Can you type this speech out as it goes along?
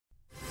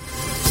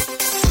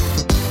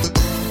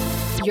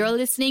You're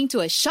listening to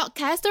a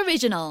Shockcast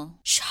original.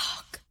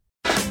 Shock.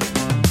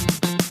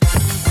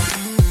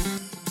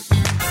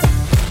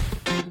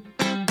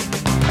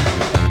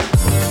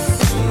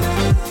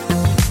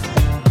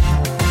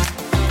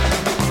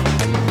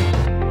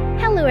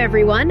 Hello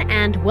everyone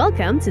and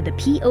welcome to the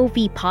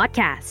POV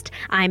podcast.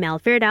 I'm Al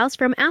Firdaus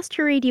from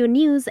Astro Radio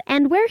News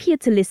and we're here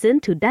to listen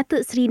to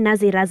Datuk Sri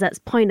Nazir Razak's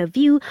point of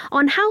view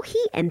on how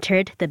he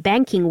entered the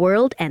banking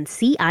world and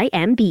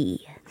CIMB.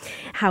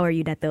 How are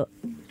you, Datuk?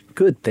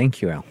 Good,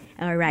 thank you, Al.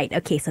 All right,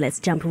 okay, so let's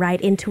jump right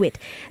into it.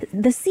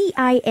 The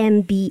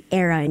CIMB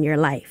era in your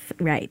life,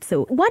 right?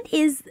 So what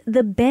is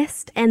the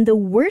best and the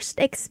worst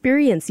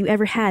experience you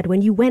ever had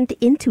when you went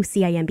into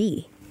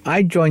CIMB?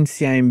 I joined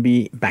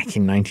CIMB back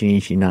in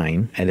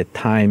 1989 at a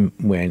time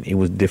when it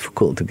was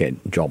difficult to get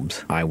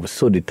jobs. I was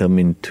so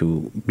determined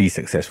to be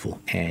successful,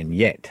 and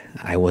yet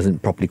I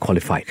wasn't properly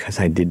qualified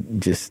because I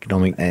did just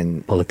economic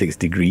and politics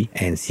degree,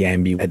 and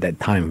CIMB at that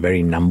time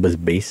very numbers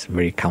based,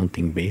 very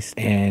counting based,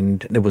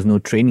 and there was no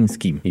training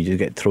scheme. You just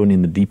get thrown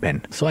in the deep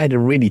end. So I had a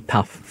really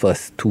tough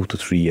first 2 to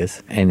 3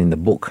 years, and in the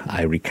book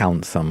I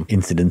recount some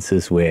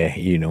incidences where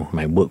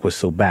my work was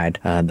so bad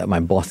that my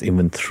boss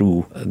even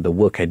threw the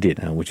work I did,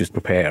 which was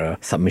prepare a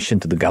submission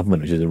to the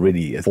government, which is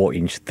already a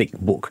 4-inch thick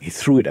book. He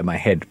threw it at my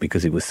head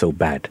because it was so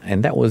bad.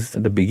 And that was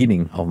the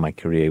beginning of my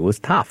career. It was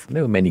tough.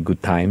 There were many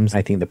good times.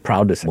 I think the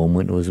proudest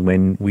moment was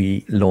when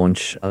we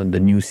launched the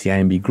new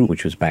CIMB group,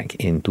 which was back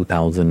in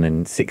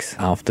 2006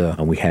 after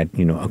we had,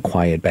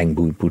 acquired Bank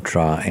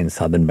Bhumiputra and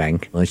Southern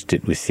Bank, merged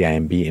it with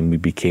CIMB, and we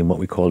became what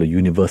we call a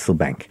universal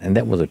bank. And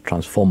that was a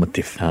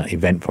transformative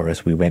event for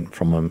us. We went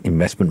from an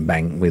investment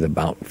bank with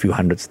about a few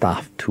hundred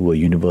staff to a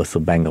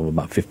universal bank of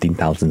about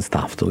 15,000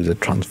 staff. So it was a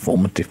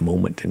transformative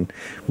moment, and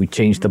we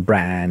changed the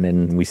brand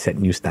and we set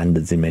new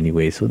standards in many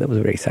ways. So that was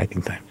a very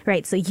exciting time.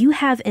 Right, so you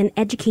have an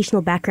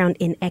educational background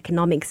in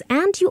economics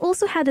and you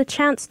also had a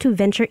chance to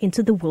venture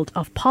into the world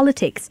of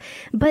politics.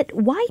 But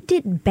why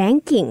did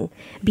banking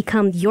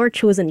become your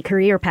chosen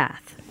career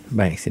path?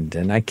 By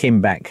accident. I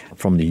came back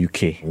from the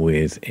UK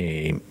with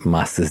a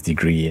master's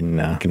degree in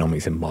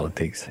economics and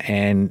politics.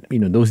 And,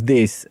 those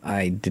days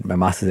I did my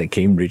master's at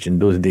Cambridge,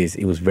 and those days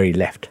it was very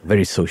left,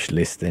 very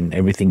socialist, and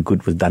everything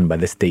good was done by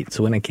the state.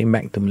 So when I came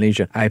back to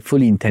Malaysia, I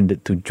fully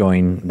intended to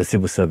join the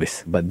civil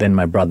service. But then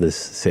my brothers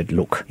said,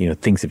 look,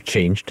 things have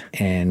changed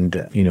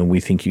and, we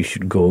think you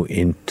should go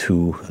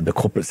into the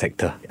corporate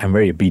sector. I'm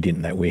very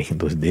obedient that way in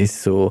those days.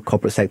 So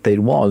corporate sector it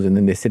was. And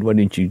then they said, why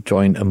don't you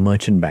join a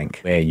merchant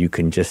bank where you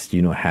can just,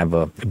 have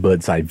a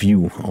bird's eye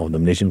view of the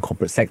Malaysian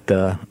corporate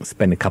sector,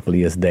 spend a couple of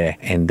years there,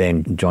 and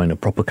then join a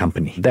proper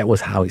company. That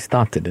was how it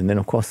started. And then,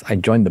 of course, I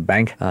joined the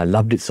bank,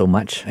 loved it so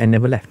much, and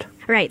never left.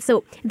 Right,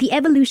 so the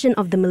evolution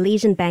of the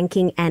Malaysian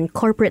banking and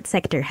corporate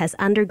sector has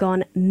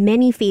undergone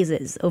many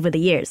phases over the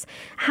years.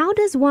 How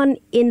does one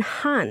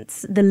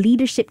enhance the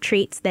leadership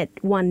traits that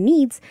one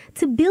needs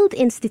to build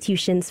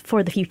institutions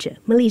for the future,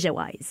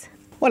 Malaysia-wise?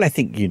 Well, I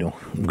think,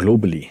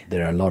 globally,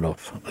 there are a lot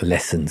of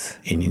lessons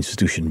in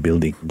institution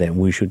building that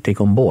we should take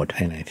on board.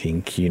 And I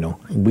think,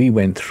 we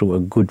went through a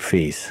good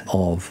phase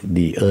of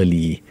the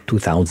early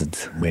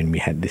 2000s when we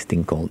had this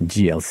thing called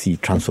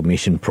GLC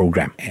Transformation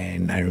Program.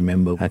 And I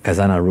remember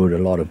Khazanah wrote a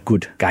lot of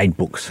good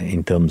guidebooks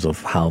in terms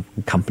of how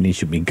companies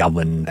should be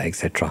governed,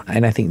 etc.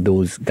 And I think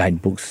those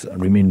guidebooks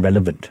remain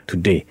relevant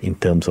today in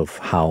terms of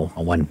how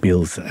one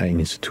builds an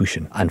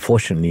institution.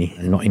 Unfortunately,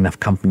 not enough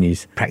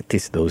companies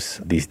practice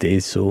those these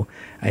days. So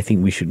I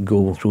think we should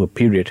go through a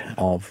period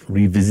of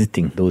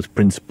revisiting those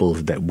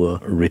principles that were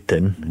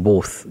written,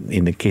 both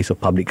in the case of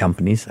public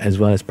companies as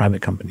well as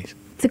private companies.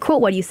 To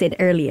quote what you said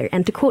earlier,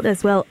 and to quote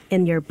as well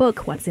in your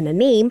book, What's in a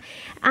Name,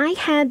 I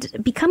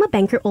had become a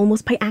banker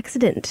almost by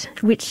accident,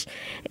 which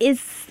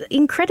is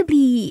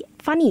incredibly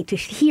funny to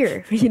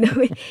hear.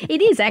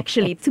 It is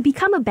actually to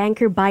become a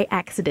banker by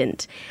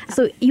accident.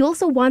 So you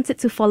also wanted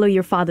to follow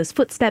your father's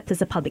footsteps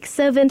as a public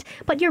servant,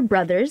 but your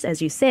brothers,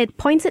 as you said,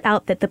 pointed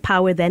out that the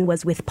power then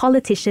was with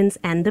politicians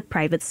and the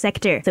private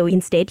sector. So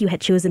instead, you had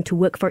chosen to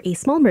work for a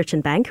small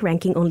merchant bank,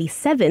 ranking only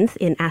 7th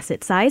in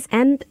asset size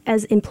and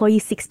as employee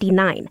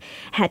 69,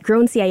 had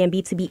grown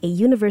CIMB to be a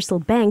universal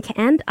bank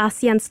and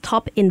ASEAN's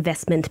top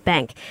investment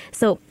bank.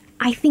 So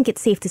I think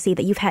it's safe to say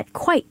that you've had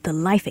quite the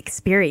life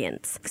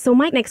experience. So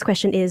my next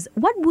question is,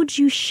 what would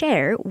you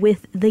share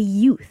with the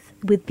youth,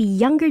 with the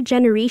younger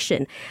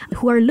generation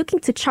who are looking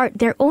to chart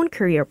their own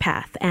career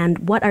path,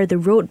 and what are the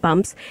road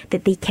bumps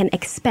that they can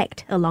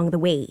expect along the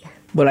way?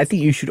 Well, I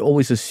think you should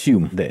always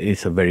assume that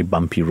it's a very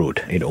bumpy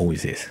road. It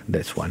always is.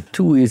 That's one.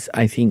 Two is,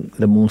 I think,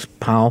 the most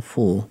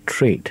powerful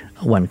trait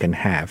one can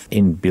have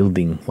in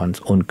building one's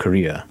own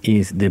career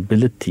is the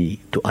ability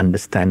to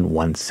understand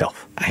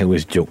oneself. I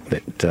always joke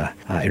that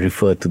I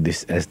refer to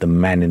this as the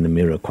man in the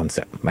mirror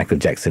concept. Michael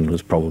Jackson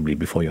was probably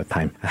before your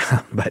time,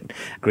 but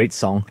great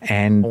song.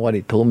 And what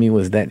it told me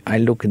was that I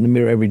look in the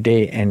mirror every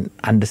day and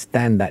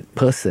understand that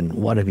person.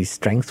 What are his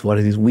strengths? What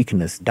is his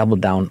weakness? Double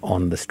down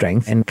on the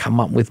strengths and come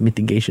up with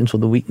mitigations for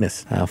the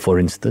weakness. For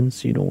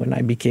instance, when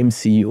I became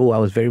CEO, I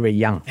was very, very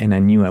young and I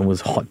knew I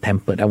was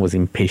hot-tempered, I was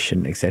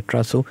impatient,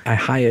 etc. So I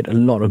hired a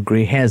lot of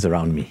grey hairs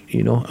around me.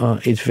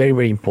 It's very,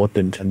 very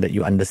important that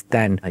you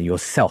understand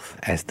yourself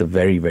as the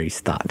very, very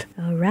start.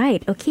 All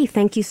right. Okay.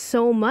 Thank you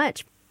so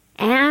much.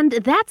 And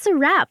that's a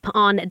wrap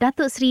on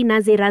Datuk Sri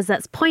Nazir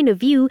Razak's point of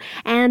view.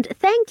 And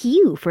thank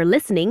you for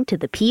listening to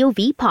the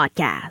POV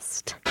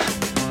podcast.